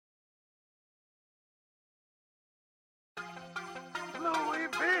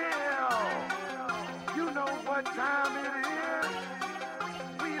what time it is?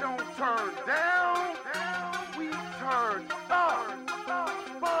 We don't turn down, we turn up.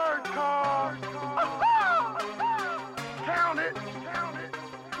 Bird card. Count it.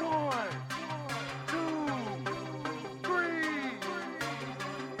 1, 2, 3.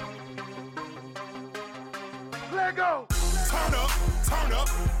 Let go. Turn up, turn up,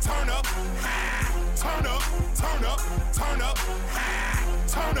 turn up, turn up, turn up, turn up,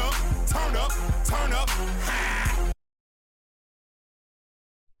 turn up, turn up, turn up.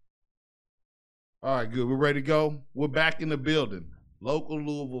 All right, good. We're ready to go. We're back in the building. Local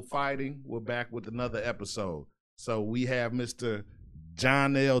Louisville Fighting. We're back with another episode. So we have Mr.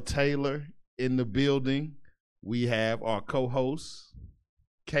 Johnell Taylor in the building. We have our co-host,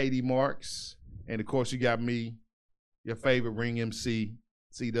 Katie Marks. And, of course, you got me, your favorite ring MC,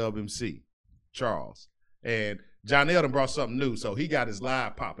 C-Dub MC, Charles. And Johnell done brought something new, so he got his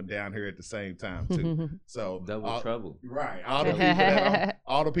live popping down here at the same time, too. So Double trouble. Right. All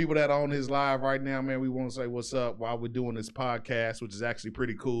the people that are on his live right now, man, we want to say what's up while we're doing this podcast, which is actually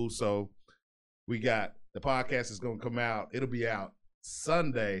pretty cool. So we got the podcast is going to come out. It'll be out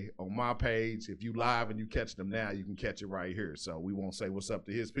Sunday on my page. If you live and you catch them now, you can catch it right here. So we won't say what's up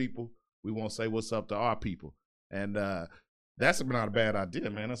to his people. We won't say what's up to our people. And that's not a bad idea,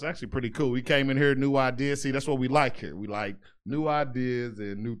 man. That's actually pretty cool. We came in here, new ideas. See, that's what we like here. We like new ideas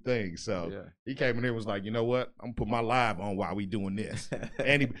and new things. So he came in here and was like, you know what? I'm going to put my live on while we doing this.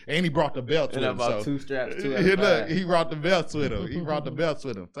 and he brought the belts with him. About 2 straps, 2 out of 5. Look, he brought the belts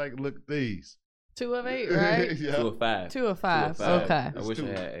with him. Take a look at these. 2 of 8, right? 2 of 5. 2 of 5. Okay. I wish I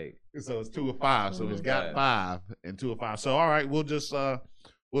had 8. So it's 2 of 5. So it's got 5 and 2 of 5. So all right, we'll just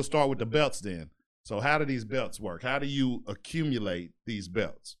we'll start with the belts then. So how do these belts work? How do you accumulate these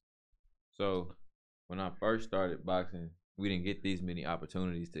belts? So when I first started boxing, we didn't get these many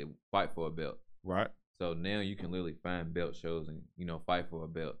opportunities to fight for a belt. Right. So now you can literally find belt shows and, fight for a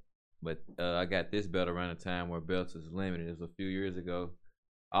belt. But I got this belt around a time where belts is limited. It was a few years ago.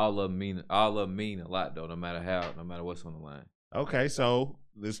 All of them mean a lot, though, no matter what's on the line. Okay, so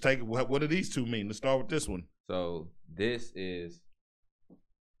let's take it. What do these two mean? Let's start with this one. So this is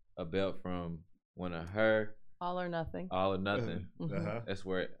a belt from one of her. All or Nothing. All or Nothing. Uh-huh. That's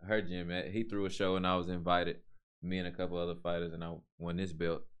where her gym at. He threw a show and I was invited. Me and a couple other fighters, and I won this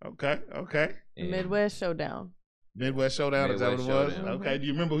belt. Okay. And Midwest Showdown. Is that what it was? Showdown. Okay. Do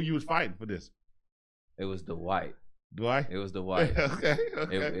you remember who you was fighting for this? It was the white. Dwight? It was the white. Okay.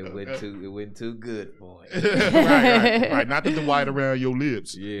 It went too good for it. right. Not the white around your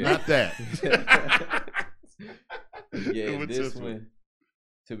lips. Yeah. Not that. Yeah, this one,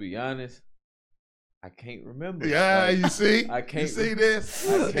 to be honest, I can't remember. Yeah, you see? I can't. You see this?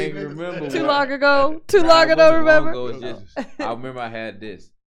 I can't remember. Too long ago. Don't remember. I remember I had this.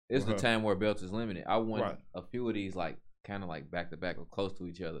 It's the time where belts is limited. I won a few of these, kind of back to back or close to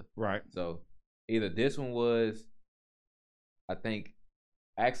each other. Right. So either this one was, I think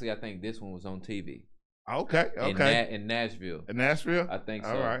this one was on TV. Okay. In Nashville. In Nashville? I think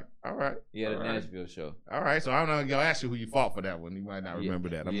so. All right. Yeah, the Nashville show. All right, so I'm not going to ask you who you fought for that one. You might not remember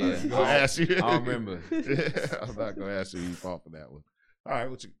that. I'm not going to ask you. I don't remember. I'm not going to ask you who you fought for that one. All right,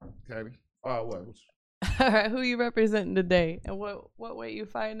 what you, Katie? What? All right, who you representing today? And what weight you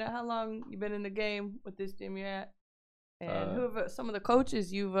fighting at? How long you been in the game with this gym you're at? And who are some of the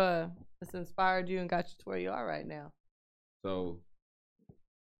coaches you've that's inspired you and got you to where you are right now? So,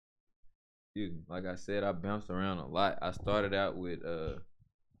 like I said, I bounced around a lot. I started out with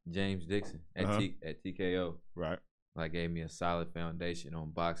James Dixon at TKO. Right. Gave me a solid foundation on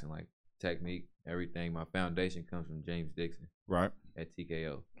boxing, technique, everything. My foundation comes from James Dixon. Right. At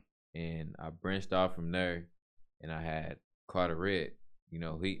TKO. And I branched off from there, and I had Carter Red.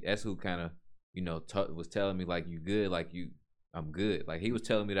 That's who kind of, was telling me, you good, I'm good. He was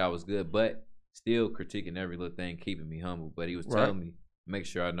telling me that I was good, but still critiquing every little thing, keeping me humble. But he was telling me, make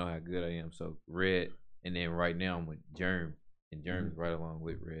sure I know how good I am. So Red, and then right now I'm with Germ, and Germ's right along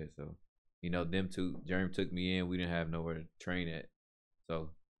with Red. So, them two, Germ took me in. We didn't have nowhere to train at. So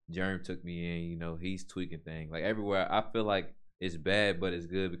Germ took me in, he's tweaking things. Everywhere, I feel like it's bad, but it's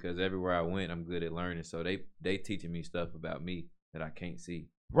good because everywhere I went, I'm good at learning. So they teaching me stuff about me that I can't see.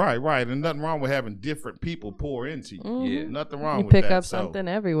 Right. And nothing wrong with having different people pour into you. Mm-hmm. Yeah. Nothing wrong with that. You pick up something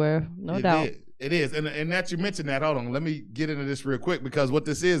everywhere, no doubt. It is. And that you mentioned that, hold on, let me get into this real quick because what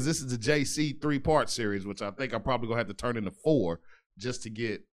this is the JC 3-part series, which I think I'm probably going to have to turn into 4 just to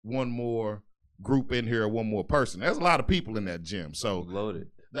get one more group in here, one more person. There's a lot of people in that gym. So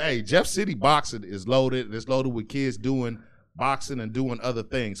loaded. Hey, Jeff City Boxing is loaded. It's loaded with kids doing boxing and doing other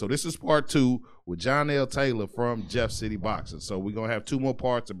things. So this is part 2 with Johnell Taylor from Jeff City Boxing. So we're going to have 2 more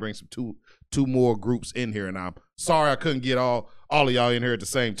parts and bring some two 2 more groups in here, and I'm sorry I couldn't get all of y'all in here at the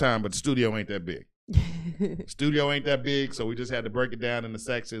same time, but the studio ain't that big. Studio ain't that big, so we just had to break it down into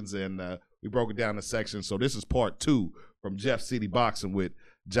sections, and we broke it down into sections. So this is part 2 from Jeff City Boxing with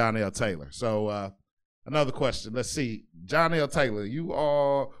Johnell Taylor. So another question. Let's see, Johnell Taylor,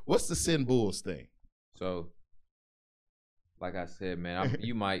 what's the Sin Bulls thing? So, like I said, man,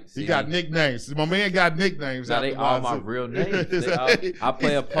 you might see. He got nicknames. My man got nicknames. Now they all my real names. I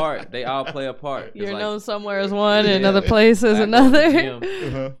play a part. They all play a part. You're like, known somewhere as one, and another place as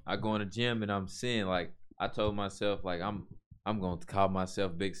another. I go in the gym and I'm Sin. Like I told myself, like I'm gonna call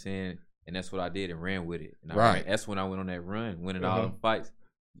myself Big Sin, and that's what I did and ran with it. And that's when I went on that run, winning all them fights.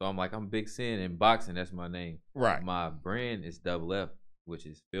 So I'm like, I'm Big Sin in boxing. That's my name. Right. My brand is Double F, which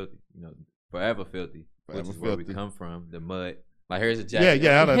is filthy. You know, forever filthy. Which is where we come from, the mud. Like, here's a jacket.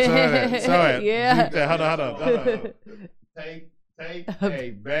 Yeah, hold on. Sorry. Yeah. Hold on. Take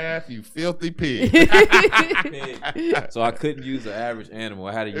a bath, you filthy pig. So I couldn't use an average animal.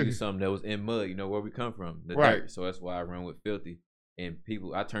 I had to use something that was in mud, you know, where we come from, the dirt. So that's why I run with filthy. And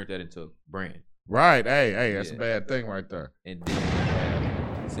I turned that into a brand. Right. Hey, that's a bad thing right there. And then we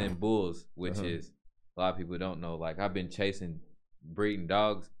have Sin Bulls, which is, a lot of people don't know. Like, I've been chasing breeding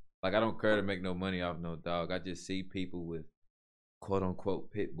dogs. Like, I don't care to make no money off no dog. I just see people with quote unquote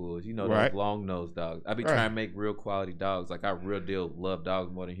pit bulls. You know, those long nosed dogs. I be trying to make real quality dogs. Like, I real deal love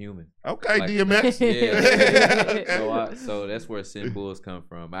dogs more than humans. Okay, like, DMX. Yeah. So that's where Sin Bulls come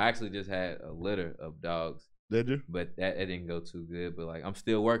from. I actually just had a litter of dogs. Did you? But that didn't go too good. But like, I'm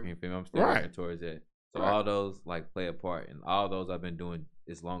still working for me. I'm still working towards that. So all those like play a part, and all those I've been doing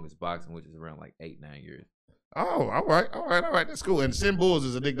as long as boxing, which is around like 8-9 years. Oh, all right. That's cool. And Sin Bulls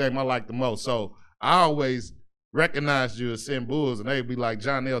is a nickname I like the most. So I always recognized you as Sin Bulls, and they'd be like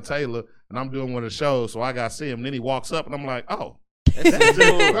Johnell Taylor, and I'm doing one of the shows, so I got to see him. And then he walks up, and I'm like, oh. That's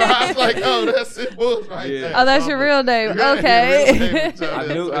Sin Bulls. I was like, oh, that's Sin Bulls right there. Oh, that's your real name. Okay. I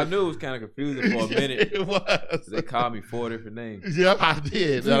knew it was kind of confusing for a minute. It was. They called me 4 different names. Yep, I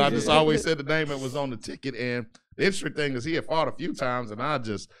did. And I just always said the name that was on the ticket. And the interesting thing is he had fought a few times, and I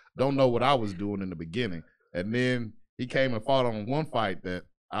just don't know what I was doing in the beginning. And then he came and fought on one fight that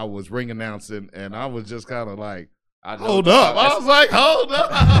I was ring announcing, and I was just kind of like, hold up. I was like, hold up.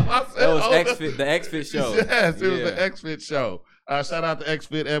 I said, that was the X-Fit show. Yes, it was the X-Fit show. Shout out to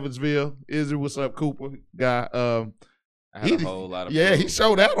X-Fit Evansville. Izzy, what's up, Cooper? Guy. I had a whole lot of he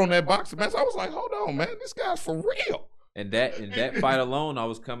showed out on that boxing match. I was like, hold on, man. This guy's for real. And that fight alone, I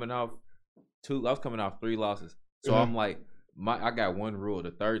was coming off 3 losses. So I'm like, I got one rule: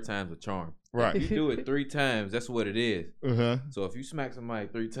 the third time's a charm. Right. If you do it 3 times, that's what it is. So if you smack somebody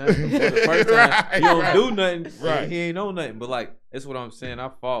 3 times, the first time he don't do nothing, he ain't know nothing. But like, that's what I'm saying. I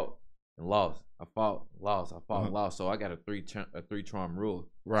fought and lost. I fought, lost. I fought and lost. So I got a 3 charm rule.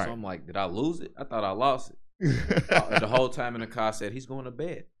 Right. So I'm like, did I lose it? I thought I lost it. The whole time in the car, I said, he's going to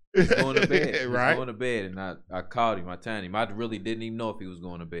bed. He's going to bed. He's going to bed. And I called him. I told him. I really didn't even know if he was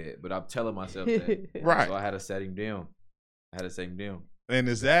going to bed. But I'm telling myself that. Right. So I had to set him down. And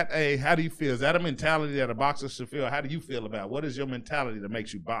is that how do you feel? Is that a mentality that a boxer should feel? How do you feel about it? What is your mentality that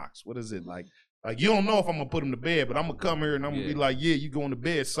makes you box? What is it like? Like, you don't know if I'm going to put him to bed, but I'm going to come here and I'm going to be like, yeah, you going to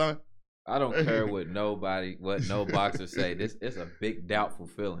bed, son. I don't care what no boxer say. It's a big doubtful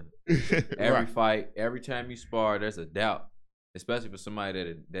feeling. Every fight, every time you spar, there's a doubt, especially for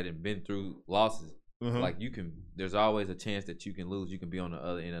somebody that had been through losses. Like, there's always a chance that you can lose. You can be on the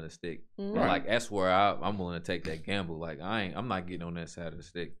other end of the stick. And like, that's where I'm willing to take that gamble. Like, I'm not getting on that side of the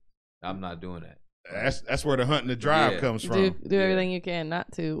stick. I'm not doing that. That's where the hunt and the drive comes from. Do everything you can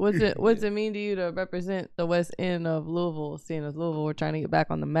not to. What's it mean to you to represent the West End of Louisville? Seeing as Louisville, we're trying to get back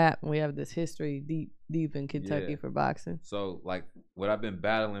on the map, and we have this history deep in Kentucky for boxing. So like, what I've been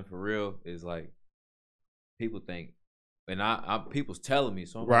battling for real is like, people think, and people's telling me,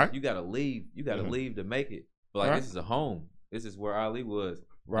 so I'm like, you gotta leave. You gotta leave to make it. But like, this is a home. This is where Ali was.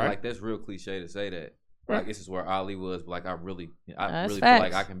 Right. Like, that's real cliche to say that. Like, this is where Ali was, but like, I really feel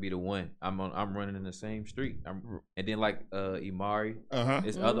like I can be the one. I'm running in the same street. And then like Imari,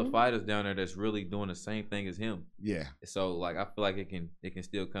 there's other fighters down there that's really doing the same thing as him. Yeah. So like, I feel like it can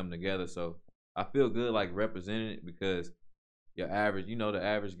still come together. So I feel good like representing it, because the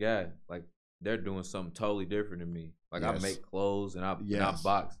average guy, like, they're doing something totally different than me. Like, I make clothes and I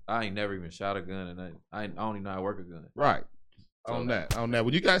box. I ain't never even shot a gun, and I don't even know how to work a gun. Right. On that.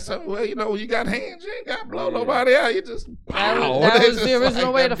 When you got something, when you got hands, you ain't got to blow nobody out. You just pow. That was the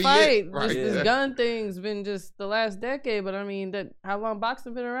original way to fight. Right. This gun thing's been just the last decade. But I mean, how long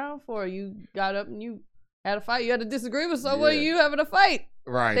boxing been around for? You got up and you Had a fight. You had to disagree with someone. Yeah. You having a fight.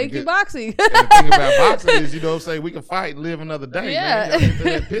 Right. Thank you, boxing. And the thing about boxing is, you know what I'm saying, we can fight and live another day, Yeah. man. Y'all get to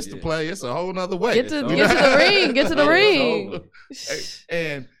that pistol play, it's a whole nother way. Get to It's the ring. Get to the over. ring.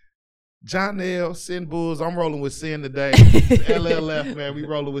 And Johnell, Sin Bulls, I'm rolling with Sin today. LLF, man, we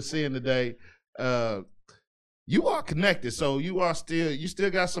rolling with Sin today. You are connected, so you still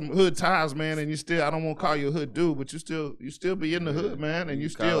got some hood ties, man, and I don't want to call you a hood dude, but you still be in the hood, man, and you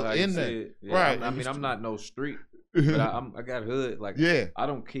still in there. Yeah, right. I'm not no street, but I got hood. Like, yeah. I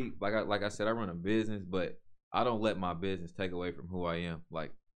don't keep, like I said, I run a business, but I don't let my business take away from who I am.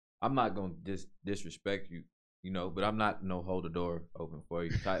 Like, I'm not going to disrespect you, you know, but I'm not no hold the door open for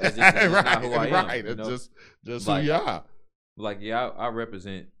you type. It's just right, not who I am. right. You know? It's just like, who you are. Like, yeah, I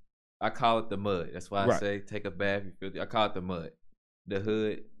represent, I call it the mud. That's why I Right. say take a bath, you filthy. I call it the mud. The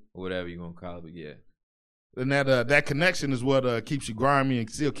hood, or whatever you want to call it, but yeah. And that connection is what keeps you grimy and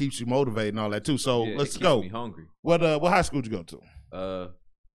still keeps you motivated and all that too. So Yeah, let's it keeps go. me hungry. What high school did you go to?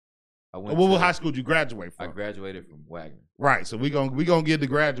 I went What to, high school did you graduate I from? graduated from Wagner. Right. So we gonna get to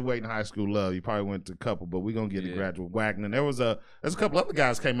graduating high school love. You probably went to a couple, but we gonna get to Yeah. graduate Wagner. And there's a couple other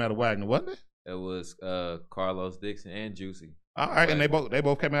guys came out of Wagner, wasn't it? It was Carlos Dixon and Juicy. All right, and they both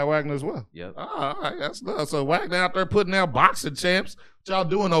came out of Wagner as well. Yep. Oh, all right, that's love. So Wagner out there putting out boxing champs. What y'all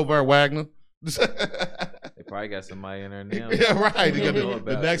doing over at Wagner? They probably got somebody in there now. Yeah, right. They The know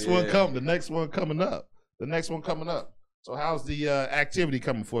about next it, one yeah. come. The next one coming up. The next one coming up. So how's the activity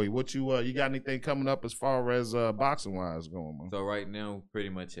coming for you? What you got anything coming up as far as boxing wise going on? So right now, pretty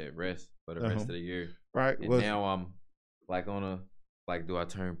much at rest for the rest of the year. Right. And now I'm like do I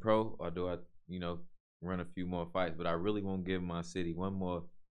turn pro or do I, run a few more fights? But I really want to give my city one more,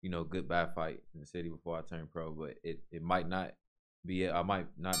 goodbye fight in the city before I turn pro. But it might not be. I might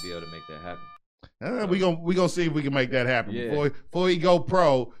not be able to make that happen. we gonna see if we can make that happen. Yeah. Before he go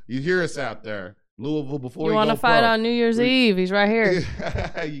pro, you hear us out there. Louisville, before You want to fight on New Year's Eve? He's right here.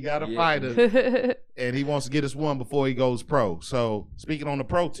 You got to Yeah. fight him. And he wants to get us one before he goes pro. So speaking on the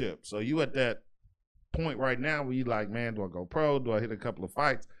pro tip, so you at that point right now where you like, man, do I go pro? Do I hit a couple of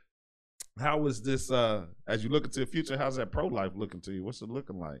fights? How is this, as you look into the future, how's that pro life looking to you? What's it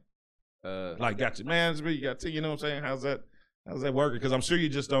looking like? Like, got your management, you got you know what I'm saying? How's that working? Because I'm sure you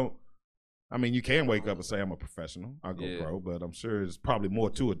just don't, I mean, you can wake up and say, I'm a professional, I'll go pro, but I'm sure there's probably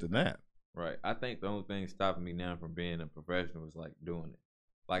more to it than that. Right. I think the only thing stopping me now from being a professional is like doing it.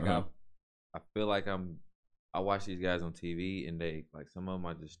 Like I feel like I watch these guys on TV and they like some of them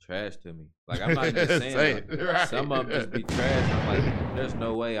are just trash to me. Like I'm not just saying like, right. some of them just be trash. I'm like, there's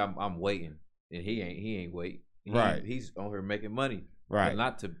no way I'm waiting and he ain't waiting. Right. He's on here making money. Right. But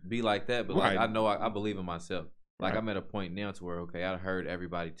not to be like that, but like Right. I know I believe in myself. Like Right. I'm at a point now to where okay, I heard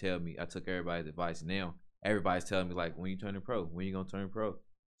everybody tell me. I took everybody's advice. Now everybody's telling me like, when you turning pro, when you gonna turn pro.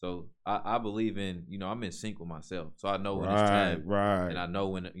 So I believe in, I'm in sync with myself. So I know when it's time. Right. And I know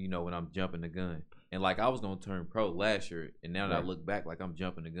when I'm jumping the gun. And like I was gonna turn pro last year, and now that I look back, like I'm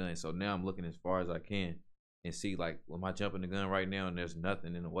jumping the gun. So now I'm looking as far as I can and see like, am I jumping the gun right now? And there's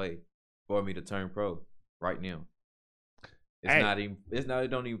nothing in the way for me to turn pro right now. It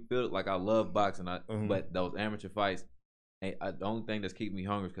don't even feel like I love boxing. But those amateur fights, the only thing that's keeping me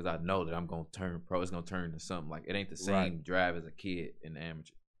hungry is because I know that I'm gonna turn pro. It's gonna turn into something. Like it ain't the same drive as a kid in the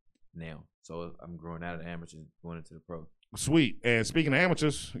amateur now. So I'm growing out of the amateurs and going into the pro. Sweet. And speaking of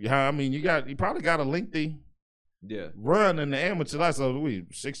amateurs, I mean, you probably got a lengthy run in the amateur life. So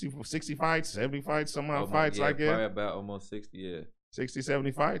 60 fights, 70 fights, some odd fights like that. Probably about almost 60, yeah. 60,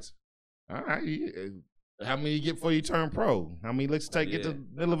 70 fights. All right. How many you get before you turn pro? How many let's get to the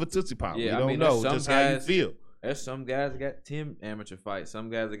middle of a Tootsie Pop? Yeah, you don't know just how you feel. There's some guys that got 10 amateur fights. Some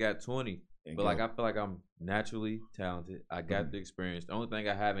guys that got 20. But like I feel like I'm naturally talented. I got the experience. The only thing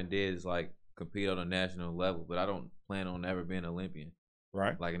I haven't did is like compete on a national level, but I don't plan on ever being an Olympian.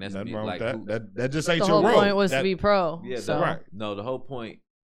 Right. Like, and that's nothing be, wrong like with that just ain't the your whole role. point was to be pro. Yeah, so. right. No, the whole point.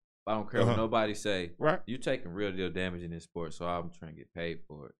 I don't care what nobody say. Right. You taking real deal damage in this sport, so I'm trying to get paid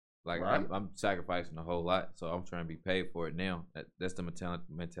for it. Like Right. I'm sacrificing a whole lot, so I'm trying to be paid for it now. That's the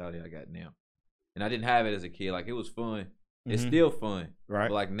mentality I got now, and I didn't have it as a kid. Like it was fun. It's still fun, right?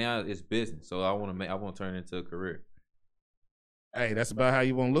 But like now it's business, so I want to turn it into a career. Hey, that's about how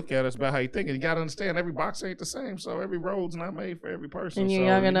you want to look at it. It's about how you think. And you got to understand, every boxer ain't the same. So every road's not made for every person. And you're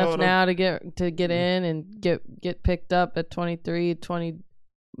young enough now to get in and get picked up at 23,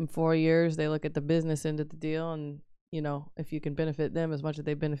 24 years. They look at the business end of the deal, and if you can benefit them as much as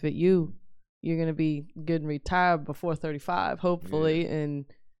they benefit you, you're gonna be good and retired before 35, hopefully. Yeah. And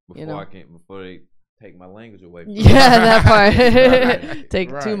before they take my language away. That part.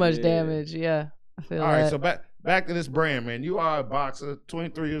 Take too much damage. Yeah, I feel. All right, so back to this brand, man. You are a boxer,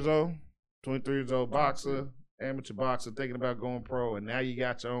 23 years old. 23 years old boxer, amateur boxer, thinking about going pro, and now you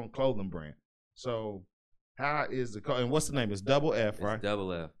got your own clothing brand. So how is and what's the name? It's Double F, right? It's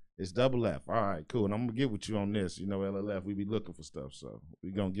Double F. It's Double F. All right, cool. And I'm gonna get with you on this. You know, LLF, we be looking for stuff, so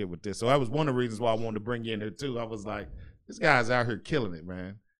we gonna get with this. So that was one of the reasons why I wanted to bring you in here too. I was like, this guy's out here killing it,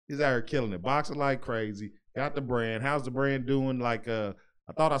 man. He's out here killing it, boxing like crazy. Got the brand. How's the brand doing? Like, I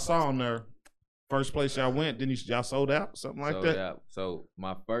thought I saw on there. First place y'all went, then y'all sold out, something like that. Out. So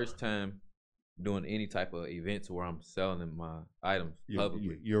my first time doing any type of events where I'm selling my items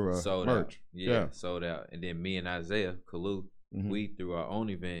publicly, you're sold merch. out. Yeah, sold out. And then me and Isaiah Kalu, we threw our own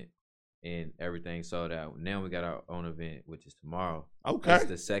event, and everything sold out. Now we got our own event, which is tomorrow. Okay, it's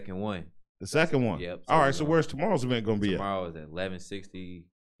the second one. The second one. Yep. So all right. So where's tomorrow's event gonna be? Tomorrow is at 1160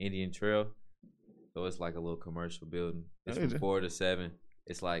 Indian Trail. So it's like a little commercial building. It's from 4 to 7.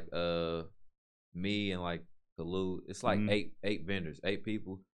 It's like me and like Kalu. It's like 8 vendors, 8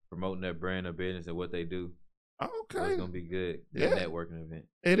 people promoting their brand or business and what they do. Okay. So it's gonna be good. Good networking event.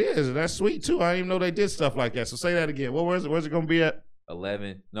 It is, and that's sweet too. I didn't even know they did stuff like that. So say that again. Where's it gonna be at?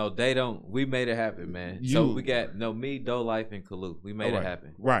 11. No, they don't. We made it happen, man. So we got me, Doe Life, and Kalu. We made it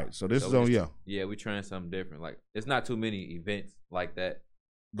happen. Right. So this is on you. Yeah, we trying something different. Like it's not too many events like that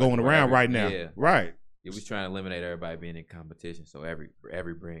going around right now. Yeah. Right. Yeah, we trying to eliminate everybody being in competition, so every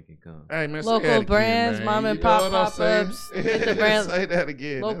brand can come. Hey man, local brands, again, mom and pop pop-ups. Get the brand. Say that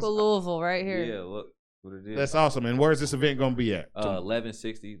again. Local Louisville, right here. Yeah, look what it is. That's awesome. And where's this event gonna be at?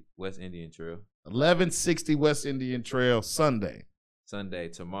 1160 West Indian Trail. 1160 West Indian Trail, Sunday.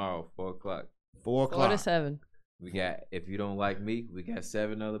 Tomorrow, 4 o'clock. 4 o'clock. 4 to 7. We got, if you don't like me, we got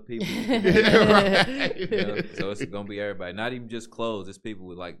 7 other people. Right. You know, so it's gonna be everybody. Not even just clothes. It's people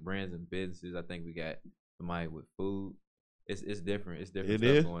with like brands and businesses. I think we got somebody with food. It's different. It's different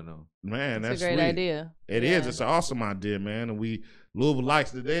stuff going on. Man, that's a great sweet. idea. It is. It's an awesome idea, man. And Louisville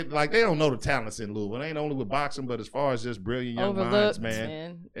likes it. They don't know the talents in Louisville. It ain't only with boxing, but as far as just brilliant young minds,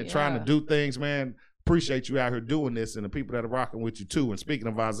 man. And trying to do things, man. Appreciate you out here doing this, and the people that are rocking with you too. And speaking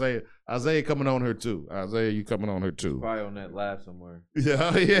of Isaiah coming on here too. Isaiah, you coming on here too? Probably on that live somewhere.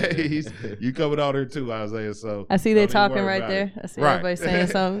 Yeah, you coming on here too, Isaiah. So I see they talking right there. I see everybody saying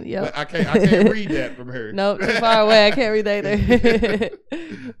something. Yep. I can't read that from here. Nope, too far away. I can't read that either.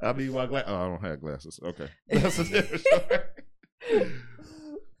 I need my glasses. Oh, I don't have glasses. Okay, that's a different story.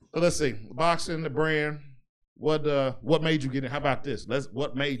 So let's see, boxing, the brand. What made you get in? How about this?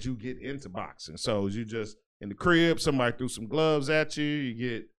 What made you get into boxing? So you just in the crib, somebody threw some gloves at you, you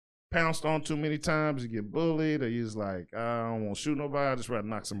get pounced on too many times, you get bullied, or you just like, I don't want to shoot nobody, I just rather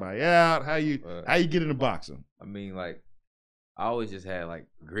knock somebody out. How you get into boxing? I mean, like, I always just had like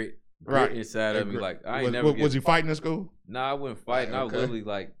grit inside of me. Like I ain't was you fighting in school? Nah, I wasn't fighting. I was literally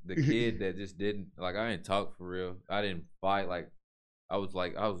like the kid that just didn't like. I didn't talk for real. I didn't fight. Like I was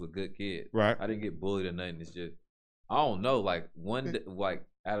a good kid. Right. I didn't get bullied or nothing. It's just I don't know. Like one day, like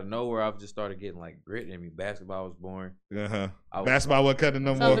out of nowhere, I've just started getting like grit in me. Basketball was boring. Basketball wasn't cutting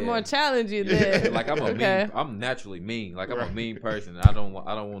no more. Something more challenging there. Like I'm naturally mean. Like I'm a mean person. I don't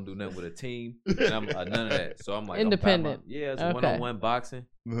want to do nothing with a team. And I'm none of that. So I'm like independent. It's one-on-one boxing.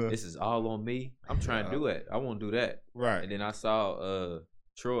 This is all on me. I'm trying to do it. I want to do that. Right. And then I saw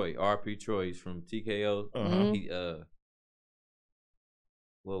Troy, RP Troy. He's from TKO. He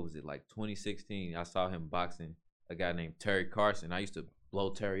what was it, like 2016? I saw him boxing a guy named Terry Carson. I used to blow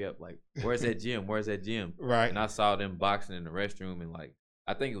Terry up like, where's that gym? Where's that gym? Right. And I saw them boxing in the restroom, and like,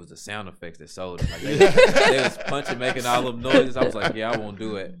 I think it was the sound effects that sold it. Like they was punching, making all them noises. I was like, yeah, I won't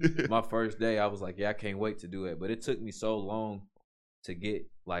do it. My first day, I was like, yeah, I can't wait to do it. But it took me so long to get,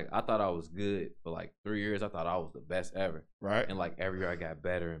 like, I thought I was good for like 3 years. I thought I was the best ever. Right. And like every year I got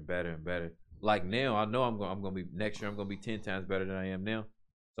better and better and better. Like now, I know I'm gonna be next year. I'm gonna be 10 times better than I am now.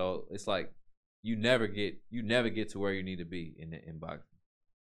 So it's like you never get to where you need to be in boxing.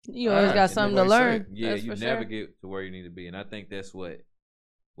 You always got something to learn. Yeah, you never get to where you need to be, and I think that's what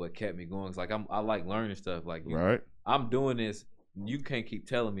kept me going. It's like I like learning stuff. Like I'm doing this. You can't keep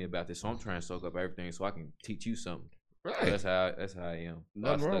telling me about this, so I'm trying to soak up everything so I can teach you something. Right. So that's how I am.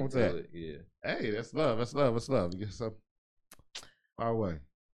 Nothing wrong with that. Yeah. Hey, that's love. That's love. That's love. You get some our way.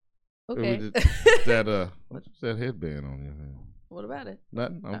 Okay. What's that headband on your head? What about it?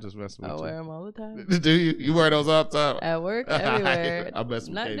 Nothing. I'm just messing with you. I wear them all the time. Do you? You wear those all the time? At work, everywhere. I'm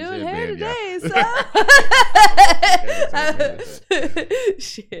messing with Not Katie's doing hair today, so.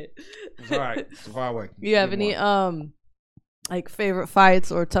 Shit. It's all right. It's far away. You have any like favorite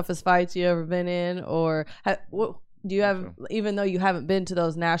fights or toughest fights you ever been in, or what do you have? Even though you haven't been to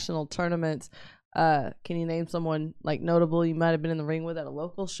those national tournaments, can you name someone like notable you might have been in the ring with at a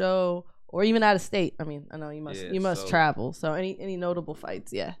local show? Or even out of state. I mean, I know you must travel. So any notable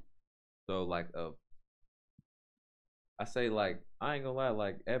fights? Yeah. So like I say like I ain't gonna lie,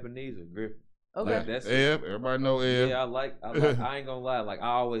 like Ebenezer Griffin. Okay. Like, that's Eb, everybody know Eb. Yeah, I like I ain't gonna lie, like I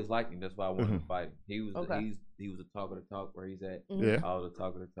always liked him. That's why I wanted to fight him. He was he was a talk of the talk where he's at. Yeah. All the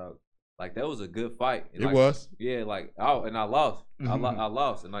talk of the talk. Like that was a good fight. And, It like, was. Yeah, like I lost. I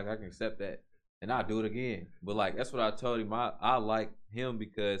lost, and like I can accept that, and I'll do it again. But like that's what I told him. I like him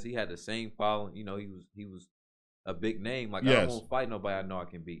because he had the same following. You know, he was a big name. Like I don't want to fight nobody I know I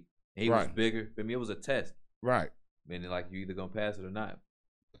can beat. And he was bigger. For me, it was a test. Right. And like you either gonna pass it or not.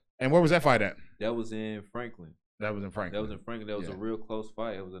 And where was that fight at? That was in Franklin. That was in Franklin. That was a real close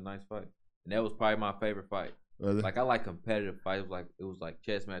fight. It was a nice fight, and that was probably my favorite fight. Like I like competitive fights. It was like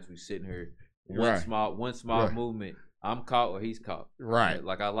chess match. We sitting here, one small movement. I'm caught or he's caught. Right.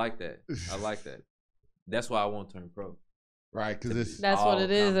 Like I like that. I like that. That's why I want to turn pro. Right, because that's what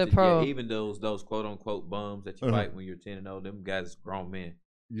it is at pro. Yeah, even those quote unquote bums that you fight when you're 10-0, them guys grown men.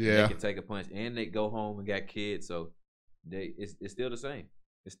 Yeah, they can take a punch and they go home and got kids, so it's still the same.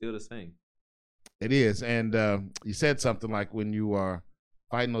 It's still the same. It is, and you said something like when you are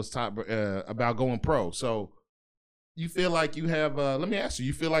fighting those top about going pro. So you feel like you have. Let me ask you: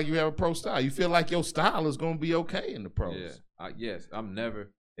 you feel like you have a pro style? You feel like your style is going to be okay in the pros? Yeah, yes. I'm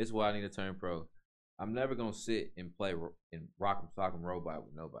never. It's why I need to turn pro. I'm never gonna sit and play and rock 'em, sock 'em, robot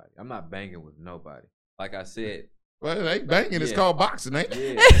with nobody. I'm not banging with nobody. Like I said. Well, they banging. It's called boxing, ain't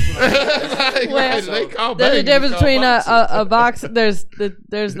it? Yeah. They call there's banging. a difference between a box. There's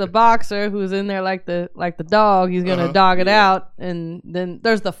the boxer who's in there like the dog. He's gonna dog it out, and then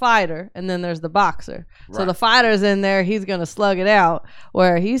there's the fighter, and then there's the boxer. Right. So the fighter's in there. He's gonna slug it out.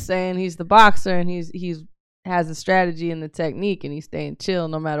 Where he's saying he's the boxer, and he's has a strategy and the technique, and he's staying chill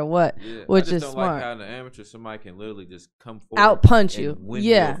no matter what, which is smart. Like how in the amateur somebody can literally just come forward, out punch you, win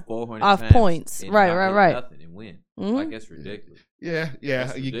you 400 off times points, right, nothing and win. Like that's ridiculous. Yeah.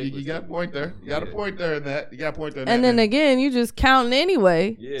 You got a point there. You got a point there in that. You got a point there. And then again, you just counting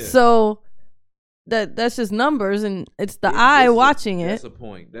anyway. Yeah. So that's just numbers, and it's the eye watching it. That's a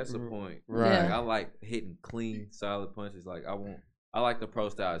point. That's a point. Right. Like, I like hitting clean, solid punches. Like I like the pro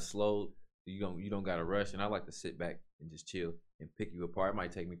style. It's slow. You don't gotta rush, and I like to sit back and just chill and pick you apart. It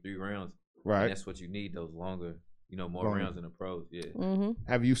might take me 3 rounds, right? And that's what you need, those longer, more rounds in the pros. Yeah. Mm-hmm.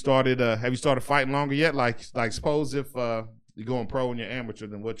 Have you started fighting longer yet? Like suppose if you're going pro and you're amateur,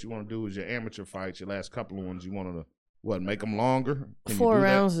 then what you want to do is your amateur fights. Your last couple of ones, you want to make them longer? Can 4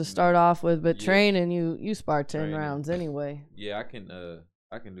 rounds that? To start off with, but training you spar 10 rounds anyway. Yeah, I can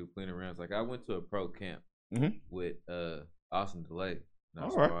do plenty of rounds. Like I went to a pro camp with Austin DeLay. No,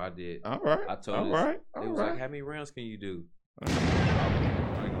 all right. I did. All right. I told it was like, how many rounds can you do?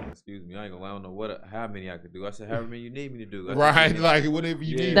 Excuse me, I ain't gonna lie. I don't know how many I could do. I said, however many you need me to do. Right, like whatever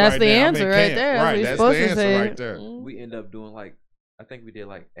you need. That's right the now. answer right there. Right, that's the answer right there. We end up doing I think we did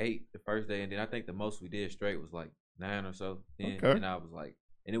 8 the first day, and then I think the most we did straight was 9 or so. 10, and I was like,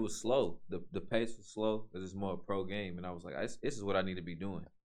 and it was slow. The pace was slow because it's more a pro game, and I was like, this is what I need to be doing.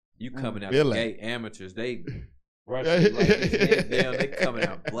 You coming out the gate, amateurs, they. Right, they coming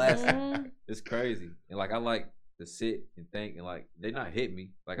out blasting. It's crazy, and I like to sit and think, and they not hit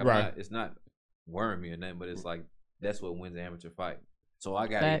me. I'm not. It's not worrying me or nothing, but it's that's what wins an amateur fight. So I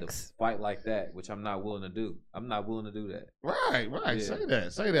got to fight like that, which I'm not willing to do. I'm not willing to do that. Right. Yeah.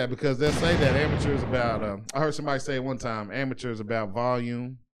 Say that because they'll say that amateur is about. I heard somebody say one time, amateur is about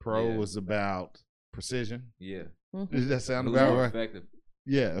volume, pro is about precision. Yeah. Does that sound about right? Effective.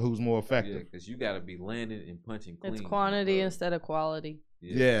 Yeah, who's more effective? Yeah, because you got to be landing and punching clean. It's quantity instead of quality.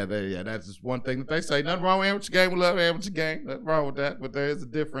 Yeah, that's just one thing that they say. Nothing wrong with amateur game. We love amateur game. Nothing wrong with that, but there is a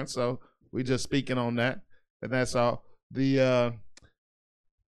difference. So we just speaking on that, and that's all.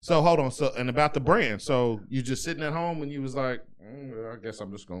 So hold on. So and about the brand. So you just sitting at home and you was like, I guess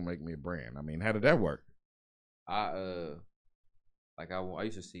I'm just gonna make me a brand. I mean, how did that work? I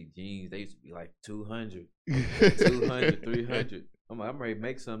used to see jeans. They used to be 200, 200, 300. I'm ready to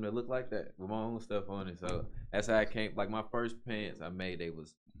make something that look like that with my own stuff on it. So that's how I came. My first pants I made, they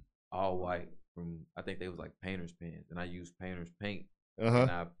was all white from, I think they was painter's pants. And I used painter's paint. And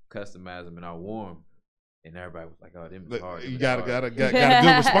I customized them and I wore them. And everybody was like, oh, them is hard. You got a good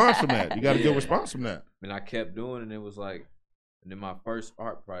response from that. You got a good response from that. And I kept doing it, and it was and then my first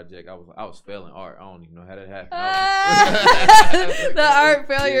art project, I was failing art. I don't even know how that happened. The art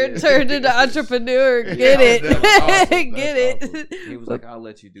failure turned into entrepreneur. Get it. Awesome. Get it. Awesome. He was like, I'll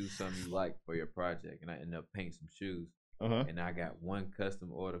let you do something you like for your project. And I ended up painting some shoes. And I got one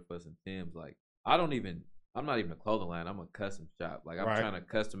custom order for some Timbs. I'm not even a clothing line. I'm a custom shop. I'm trying to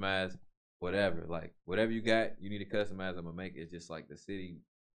customize whatever. Whatever you got, you need to customize, I'm going to make it. It's just the city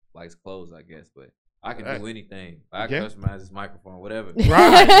likes clothes, I guess. But I can do anything. I customize this microphone, whatever.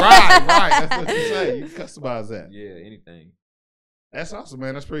 Right. That's what you say. You customize that. Yeah, anything. That's awesome,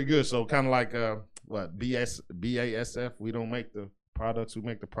 man. That's pretty good. So kind of like BASF. We don't make the products. We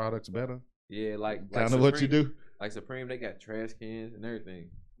make the products better. Yeah, like kind of what you do. Like Supreme, they got trash cans and everything.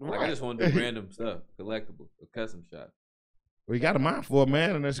 Like I just want to do random stuff, collectible, a custom shop. We got a mind for it,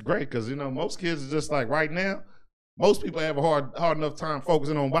 man, and that's great because most kids are just like right now. Most people have a hard enough time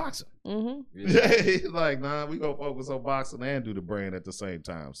focusing on boxing. Mm-hmm. Like, nah, we gonna focus on boxing and do the brand at the same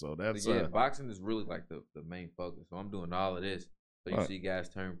time. So that's boxing is really like the main focus. So I'm doing all of this. So you see guys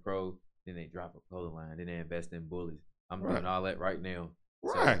turn pro, then they drop a clothing line, then they invest in bullies. I'm doing all that right now.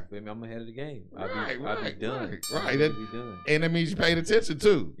 Right. So, I'm ahead of the game. I'll be done. Right. And that means you paid attention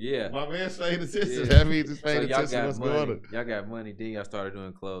too. Yeah. My man's paid attention. Yeah. That means he's paid attention to what's going on. Y'all got money, then y'all started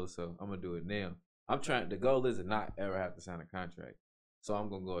doing clothes, so I'm gonna do it now. The goal is to not ever have to sign a contract. So I'm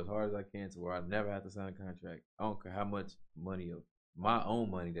gonna go as hard as I can to where I never have to sign a contract. I don't care how much money of my own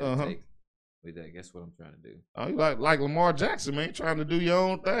money that it takes. With that, guess what I'm trying to do? Oh, you like Lamar Jackson, man, trying to do your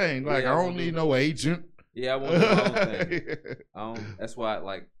own thing. Like I don't need no agent. Yeah, I want to do my own thing. That's why,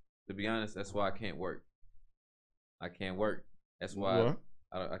 like, to be honest, that's why I can't work. I can't work. That's why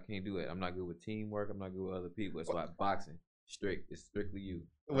I can't do it. I'm not good with teamwork. I'm not good with other people. That's why boxing, it's strictly you.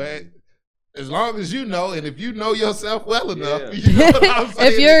 Well, as long as you know, and if you know yourself well enough, you know what I'm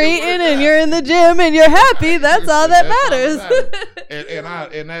saying? If you're eating and you're in the gym and you're happy, that's all that matters.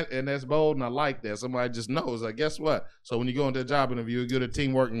 And that's bold, and I like that. Somebody just knows. Like, guess what? So when you go into a job interview, you're good at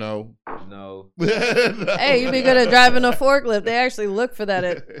teamwork. No. Hey, you'd be good at driving a forklift. They actually look for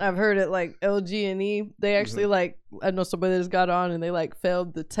that. I've heard it like LG&E. They actually like. I know somebody that's got on and they like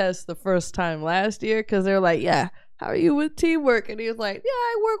failed the test the first time last year because they're like, yeah. How are you with teamwork? And he was like, yeah,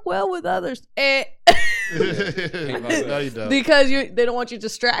 I work well with others. No, you don't. Because they don't want you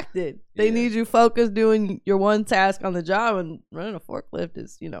distracted. They need you focused doing your one task on the job, and running a forklift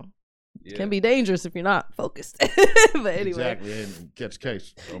is, can be dangerous if you're not focused. But anyway. Exactly, and catch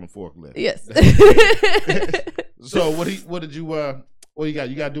case on the forklift. Yes. So what did you got?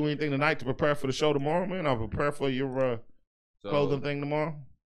 You got to do anything tonight to prepare for the show tomorrow, man? Or prepare for your clothing thing tomorrow?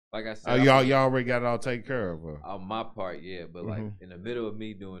 Like I said, y'all already got it all taken care of. On my part, yeah. But like in the middle of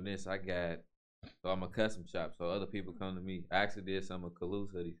me doing this, I'm a custom shop, so other people come to me. I actually did some of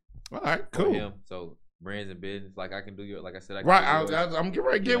Kalu's hoodies. All right, cool. Him, so brands and business, like I can do your, like I said, I can I'm getting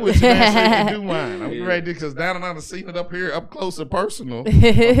ready to get with you, man. So you can do mine. I'm getting ready to, because down and I done seen it up here, up close and personal.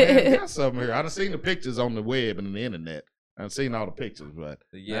 Man, got something here. I done seen the pictures on the web and the internet. I've seen all the pictures, but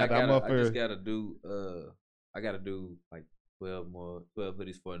yeah, I just gotta do. I gotta do like 12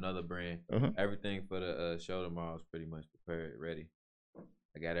 hoodies for another brand. Everything for the show tomorrow is pretty much prepared, ready.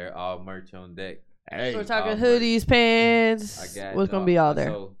 I got all merch on deck. Hey, we're talking hoodies, pants. What's gonna be all there?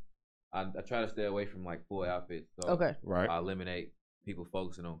 So I try to stay away from like full outfits. So I eliminate people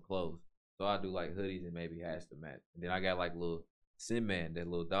focusing on clothes. So I do like hoodies and maybe hats to match. And then I got like little Sin Man, that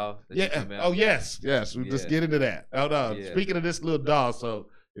little doll. Oh yes. We just get into that. Speaking of this little doll, so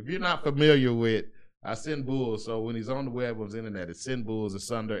if you're not familiar with I Send Bulls, so when he's on the web on the internet, it's Send Bulls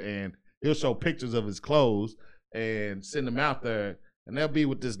asunder, and he'll show pictures of his clothes and send them out there, and they'll be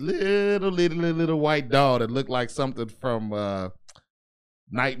with this little white doll that look like something from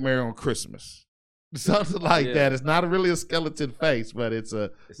Nightmare on Christmas. Something like that. It's not really a skeleton face, but it's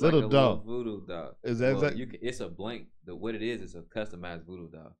little like doll. Voodoo doll. It's a blank. What it is a customized voodoo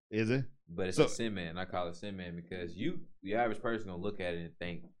doll. Is it? But it's a Sin Man. I call it Sin Man because the average person gonna look at it and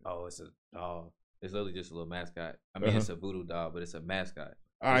think, oh, it's a doll. It's literally just a little mascot. I mean, it's a voodoo doll, but it's a mascot.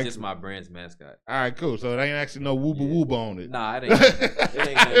 It's just my brand's mascot. All right, cool. So it ain't actually no wooba on it. Nah, it ain't nothing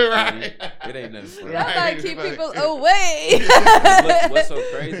funny. It ain't nothing funny. Y'all gotta keep people away. What's so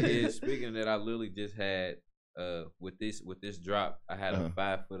crazy is, speaking of that, I literally just had with this drop, I had a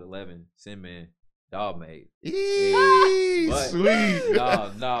 5'11" Sin Man doll made. But, sweet.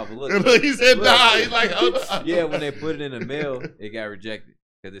 Nah, but look. He said nah. He's like, oh, yeah, when they put it in the mail, it got rejected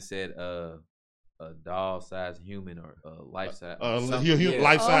because it said a doll-sized human or life-size.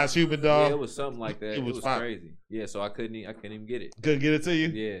 Life-size human doll. Yeah, it was something like that. It was crazy. Yeah, so I couldn't even get it. Couldn't get it to you?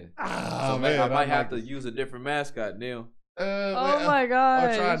 Yeah. So man, I might have to use a different mascot now. Oh my god!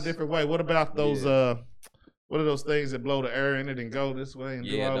 I'll try a different way. What about those? What are those things that blow the air in it and go this way and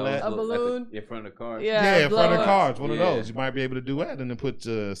do all that? A balloon in front of the cars. Yeah, in front of the cars. One of those. You might be able to do that and then put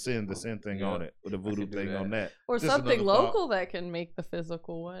the sin thing on it with a voodoo thing on that. Or just something local that can make the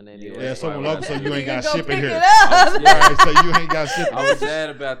physical one anyway. Yeah, something local so you ain't got ship it here. Right, so you ain't got ship. I was mad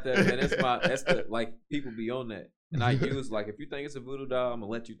about that, man. That's the like people be on that. And I use, like, if you think it's a voodoo doll, I'm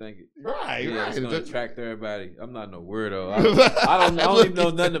gonna let you think it. Right, yeah, right. it's gonna attract everybody. I'm not no weirdo. I don't even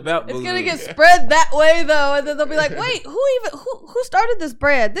know nothing about voodoo. It's gonna get spread that way though, and then they'll be like, "Wait, who started this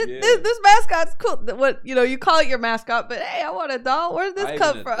brand? This mascot's cool. What you call it your mascot, but hey, I want a doll. Where did this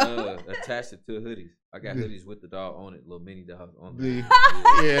come from?" Attached it to hoodies. I got hoodies with the doll on it, little mini doll on it.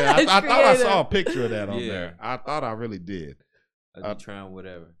 Yeah, I thought I saw a picture of that on there. I thought I really did. I'm trying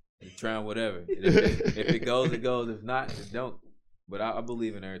whatever. If it goes, it goes. If not, it don't. But I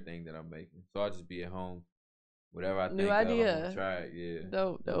believe in everything that I'm making. So I'll just be at home. Whatever I think New idea. I'm gonna try it. Yeah.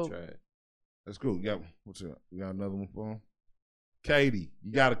 Dope. Try it. That's cool. What's up? We got another one for him? Katie,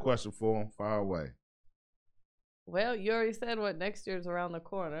 you got a question for him? Fire away. Well, you already said what next year's around the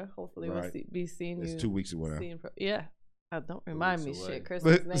corner. Hopefully we'll be seeing you. It's 2 weeks away. Yeah. Don't remind me shit.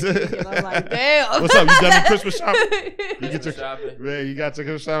 Christmas next week, and I'm like, damn. What's up? You done the Christmas shopping? You get your shopping. Man, you got to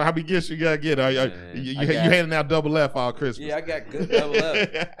Christmas shopping. How many gifts you gotta get? You handing out double F all Christmas? Yeah, I got good double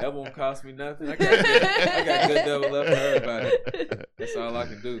F. That won't cost me nothing. I got good double F for everybody. That's all I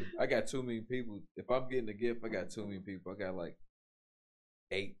can do. I got too many people. If I'm getting a gift, I got too many people. I got like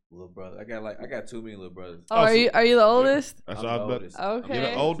 8 little brothers. I got too many little brothers. Oh, are you the oldest? That's I'm the oldest. Okay.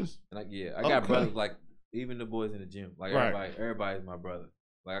 You're the oldest? I got brothers like. Even the boys in the gym, like everybody's my brother.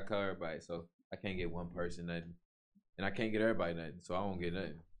 Like I call everybody, so I can't get one person nothing, and I can't get everybody nothing, so I won't get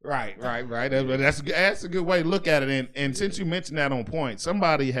nothing. Right. That's a good way to look at it. And since you mentioned that on point,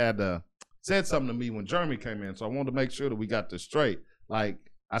 somebody had said something to me when Jeremy came in, so I wanted to make sure that we got this straight. Like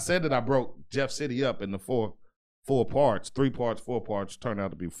I said that I broke Jeff City up into four parts, 3 parts, 4 parts, turned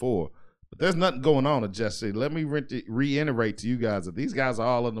out to be 4. But there's nothing going on at Jeff City. Let me reiterate to you guys that these guys are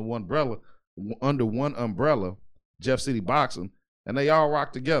all under one umbrella, Jeff City Boxing, and they all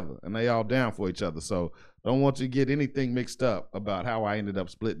rock together and they all down for each other. So don't want you to get anything mixed up about how I ended up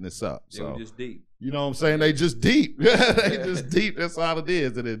splitting this up. So we're just deep. You know what I'm saying? They just deep. They just deep. That's all it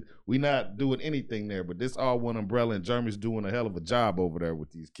is. And we not doing anything there, but this all one umbrella, and Jeremy's doing a hell of a job over there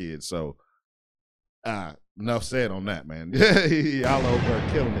with these kids. So enough said on that, man. Y'all over there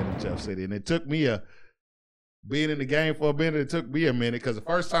killing it in Jeff City. And it took me being in the game for a minute, it took me a minute, because the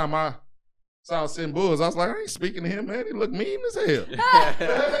first time I saw Sin Bulls, I was like, I ain't speaking to him, man. He look mean as hell.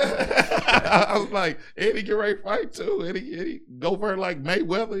 I was like, Eddie get ready to fight too. Eddie go for it like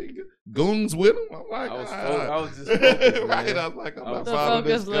Mayweather. Goons with him. I'm like, I was just focused, right. I was like, I'm not the following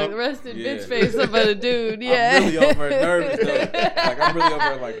focus this. Look rested bitch face up at a dude. Yeah. I'm really over nervous though. Like I'm really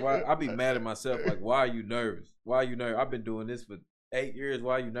over like, why? I be mad at myself. Like, why are you nervous? Why are you nervous? I've been doing this for 8 years.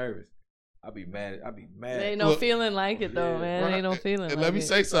 Why are you nervous? I'll be mad. There ain't no feeling like it though, man. Right. Ain't no feeling. And let me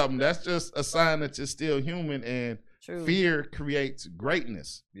say something. That's just a sign that you're still human, and fear creates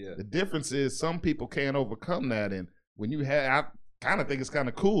greatness. Yeah. The difference is some people can't overcome that, and when you I kind of think it's kind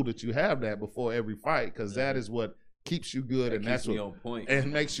of cool that you have that before every fight, because that is what keeps you good, and that's what on point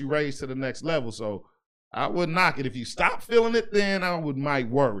and makes you raise to the next level. So I wouldn't knock it. If you stop feeling it, then I might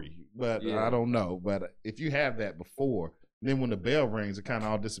worry, but I don't know. But if you have that before, then when the bell rings, it kind of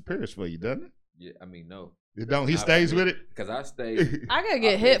all disappears for you, doesn't it? Yeah, I mean, no. You don't? He stays with it? Because I stay. I gotta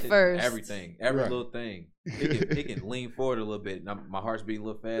get hit first. Everything. Every little thing. It can lean forward a little bit. My heart's beating a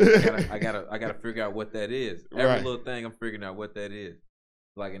little fast. I gotta figure out what that is. Every little thing, I'm figuring out what that is.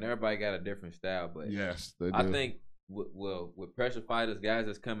 Like, and everybody got a different style, but yes, they do. I think, with pressure fighters, guys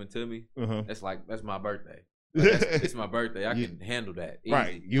that's coming to me, that's my birthday. Like it's my birthday. I can handle that easy.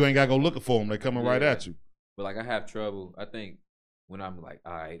 Right. You ain't got to go looking for them. They coming right at you. But like I have trouble. I think when I'm like,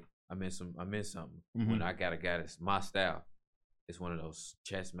 all right, I'm in something. When I got a guy that's my style, it's one of those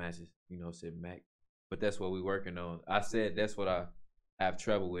chess matches, said Mac. But that's what we're working on. I said that's what I have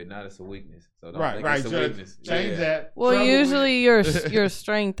trouble with. Not it's a weakness. So don't think it's a weakness. Change that. Well, usually your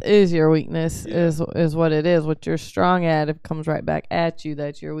strength is your weakness. Is what it is. What you're strong at, it comes right back at you.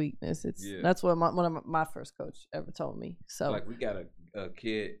 That's your weakness. That's what one of my first coach ever told me. So like we got a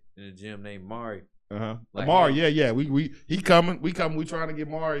kid in the gym named Mari. Like Mari, yeah. He coming. We trying to get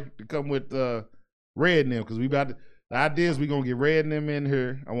Mari to come with Red and them, because the idea is we gonna get Red and them in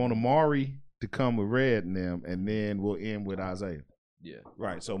here. I want Mari to come with Red and them, and then we'll end with Isaiah. Yeah.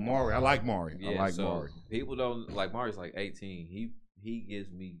 Right. So Mari, I like Mari. Yeah, Mari. People don't like Mari's like 18. He gives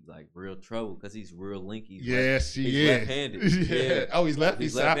me like real trouble because he's real linky. Yes, he's is. Left-handed. Yeah. Oh, he's left.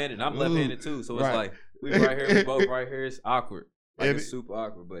 He's left-handed. And I'm left-handed too. So it's like we right here. We both right here. It's awkward. Like it's super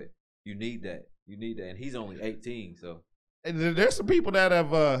awkward. But you need that. And he's only 18. So. And there's some people that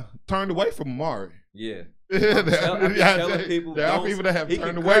have turned away from Mari. Yeah. I'm telling people. There are people that have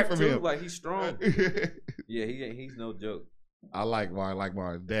turned away from him. Like he's strong. Yeah, he's no joke. I like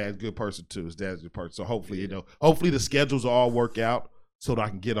Mari. Dad's a good person too. His dad's a good person. So hopefully, hopefully the schedules all work out so that I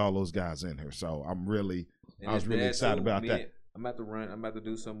can get all those guys in here. So I'm really I was really excited about that. I'm about to run. I'm about to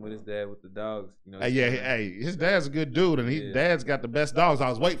do something with his dad with the dogs. You know. Hey, his dad's a good dude, and dad's got the best dogs. I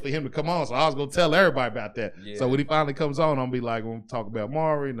was waiting for him to come on, so I was gonna tell everybody about that. Yeah. So when he finally comes on, I'm gonna be like, I'm talk about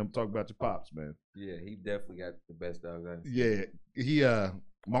Maury and I'm talk about your pops, man. Yeah, he definitely got the best dogs. Yeah, he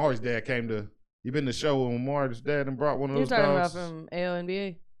Maury's dad came to. You been to the show when Maury's dad and brought one of those dogs. You're talking about from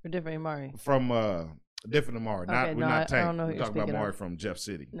AONBA or different Maury? From different than Maury. Okay, We're not I don't know who we're you're talking about Maury of. from Jeff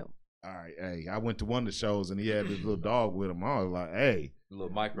City. No. All right, hey, I went to one of the shows and he had this little dog with him. I was like, hey. A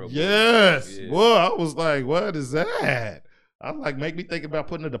little micro. Yes. Yeah. Well, I was like, what is that? I was like, make me think about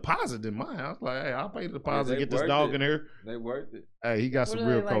putting a deposit in mine. I was like, hey, I'll pay the deposit, get this dog in here. They worth it. Hey, he got some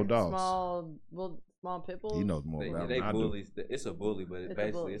real cold dogs. Small pit bulls? He knows more about them. They bullies. It's a bully, but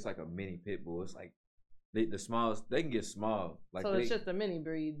it's like a mini pit bull. It's like the smallest. They can get small. Like so it's just a mini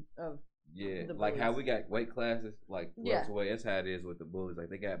breed of. Yeah, like how we got weight classes, like welterweight. That's how it is with the bullies. Like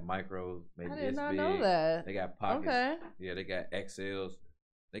they got micros, maybe I did not big. know that. They got pockets. Okay. Yeah, they got XLs.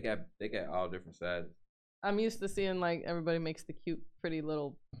 They got all different sizes. I'm used to seeing like everybody makes the cute, pretty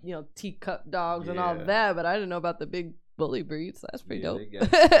little, teacup dogs and all that, but I didn't know about the big bully breeds. So that's pretty dope. They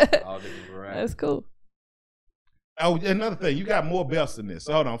got all different varieties. That's cool. Oh, another thing, you got more belts than this.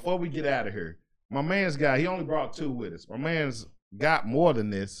 So hold on, before we get out of here, my man's he only brought 2 with us. My man's got more than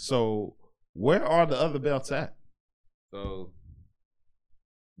this. So where are the other belts at? So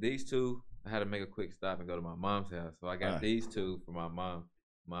these 2, I had to make a quick stop and go to my mom's house. So I got these 2 for my mom.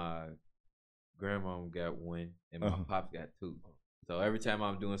 My grandma got 1, and my pops got 2. So every time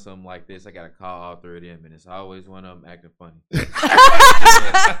I'm doing something like this, I gotta call all 3 of them, and it's always one of them acting funny.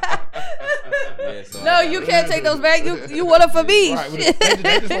 No, you can't take those back. You want them for me. Right,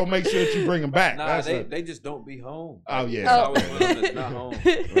 they just want to make sure that you bring them back. Nah, they just don't be home. Oh yeah, it's always one of them that's not home.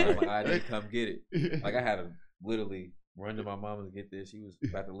 I'm like, I didn't come get it. Like I had to literally run to my mama to get this. She was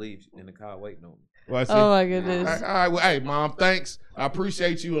about to leave in the car waiting on me. Well, oh my goodness! All right, well, hey, Mom, thanks. I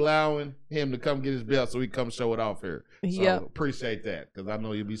appreciate you allowing him to come get his belt so he come show it off here. So appreciate that because I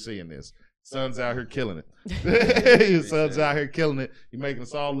know you'll be seeing this. Son's out here killing it. His son's out here killing it. You're making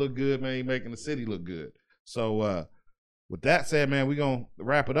us all look good, man. You're making the city look good. So with that said, man, we're going to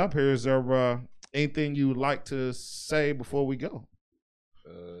wrap it up here. Is there anything you would like to say before we go?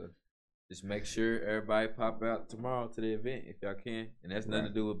 Just make sure everybody pop out tomorrow to the event if y'all can. And that's nothing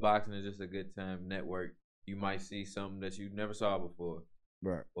to do with boxing. It's just a good time network. You might see something that you never saw before.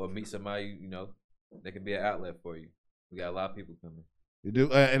 Right. Or meet somebody, that can be an outlet for you. We got a lot of people coming. You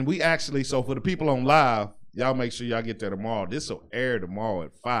do, and we actually, so for the people on live, y'all make sure y'all get there tomorrow. This will air tomorrow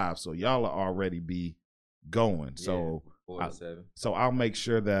at 5, so y'all will already be going. So 4 to 7. So I'll make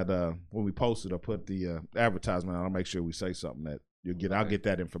sure that when we post it, I'll put the advertisement. I'll make sure we say something that you'll get. Okay. I'll get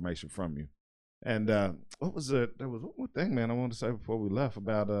that information from you. And what was it? There was one more thing, man, I wanted to say before we left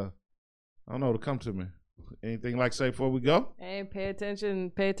about I don't know, to come to me. Anything like to say before we go? Hey, pay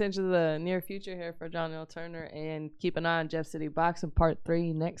attention to the near future here for Johnell Turner, and keep an eye on Jeff City Boxing Part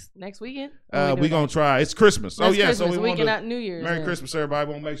 3 next weekend. We're gonna try. It's Christmas. It's yeah, Christmas. So we weekend out New Year's. Merry Christmas, everybody.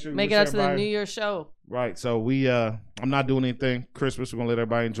 We'll make sure make it out to the New Year's show. Right. So we I'm not doing anything Christmas. We're gonna let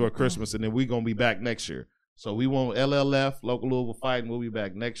everybody enjoy Christmas, and then we're gonna be back next year. So we want LLF, local Louisville fighting. We'll be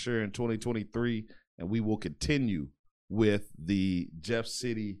back next year in 2023, and we will continue with the Jeff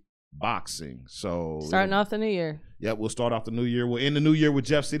City Boxing. So starting off the new year. Yep, we'll start off the new year. We'll end the new year with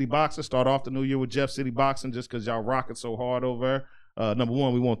Jeff City Boxing. Start off the new year with Jeff City Boxing just because y'all rocking so hard over there. Number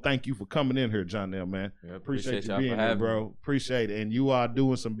one, we want to thank you for coming in here, Johnell, man. Yeah, appreciate you being here, bro. Appreciate it. And you are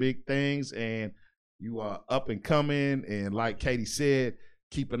doing some big things, and you are up and coming. And like Katie said,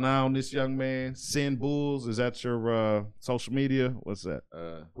 keep an eye on this young man. Send Bulls. Is that your social media? What's that?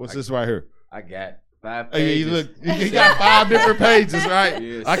 What's this right here? I got 5 pages. He got 5 different pages, right?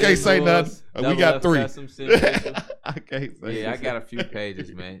 Yeah, I can't say nothing. We got 3. I can't say. Yeah, I got a few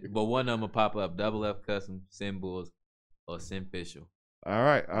pages, man. But one of them will pop up: Double F Custom, Symbols, or Simficial. All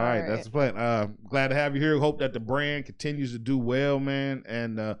right. That's the plan. Glad to have you here. Hope that the brand continues to do well, man.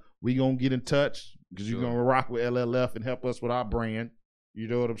 And we gonna get in touch because you're gonna rock with LLF and help us with our brand. You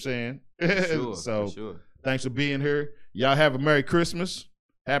know what I'm saying? Sure. So sure. Thanks for being here. Y'all have a Merry Christmas.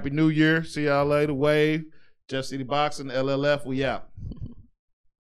 Happy New Year. See y'all later. Wave. Jeff City Boxing, LLF. We out.